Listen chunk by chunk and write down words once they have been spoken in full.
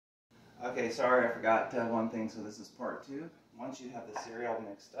Okay, sorry, I forgot one thing. So this is part 2. Once you have the cereal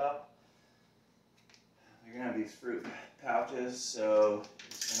mixed up, you're going to have these fruit pouches. So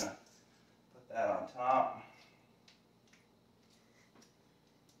just going to put that on top.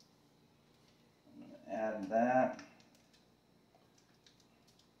 I'm going to add that.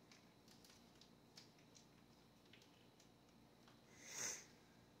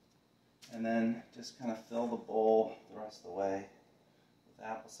 And then just kind of fill the bowl the rest of the way with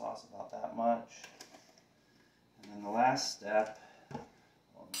applesauce, about that much. And then the last step,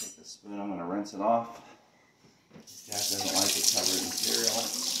 I'll take the spoon, I'm going to rinse it off. Jack doesn't like it covered in cereal.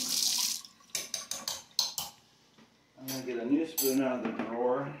 I'm going to get a new spoon out of the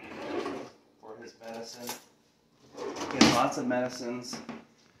drawer for his medicine. He has lots of medicines.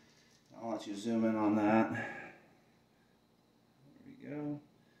 I'll let you zoom in on that. There we go.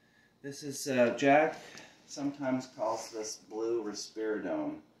 This is, Jack sometimes calls this blue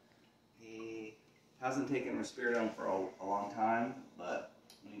risperidone. He hasn't taken risperidone for a long time, but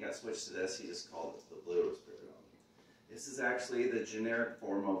when he got switched to this, he just called it the blue risperidone. This is actually the generic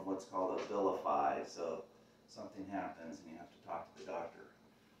form of what's called Abilify, so something happens and you have to talk to the doctor.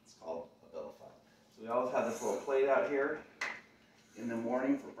 It's called Abilify. So we always have this little plate out here. In the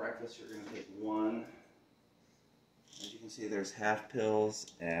morning for breakfast, you're going to take one. As you can see, there's half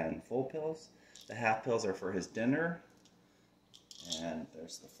pills and full pills. The half pills are for his dinner, and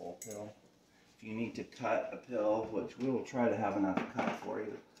there's the full pill. If you need to cut a pill, which we will try to have enough cut for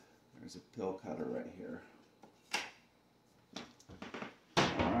you, there's a pill cutter right here.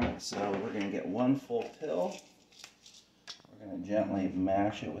 Alright, so we're going to get one full pill. We're going to gently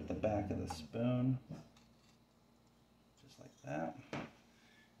mash it with the back of the spoon, just like that,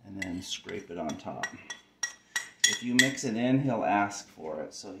 and then scrape it on top. If you mix it in, he'll ask for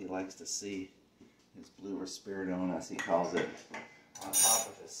it, so he likes to see his blue risperidone, as he calls it, on top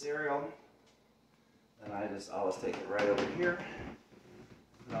of his cereal. Then I just always take it right over here,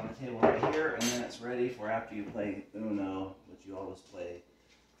 put it on the table right here, and then it's ready for after you play Uno, which you always play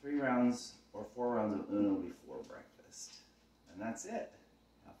 3 rounds or 4 rounds of Uno before breakfast. And that's it.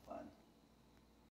 Have fun.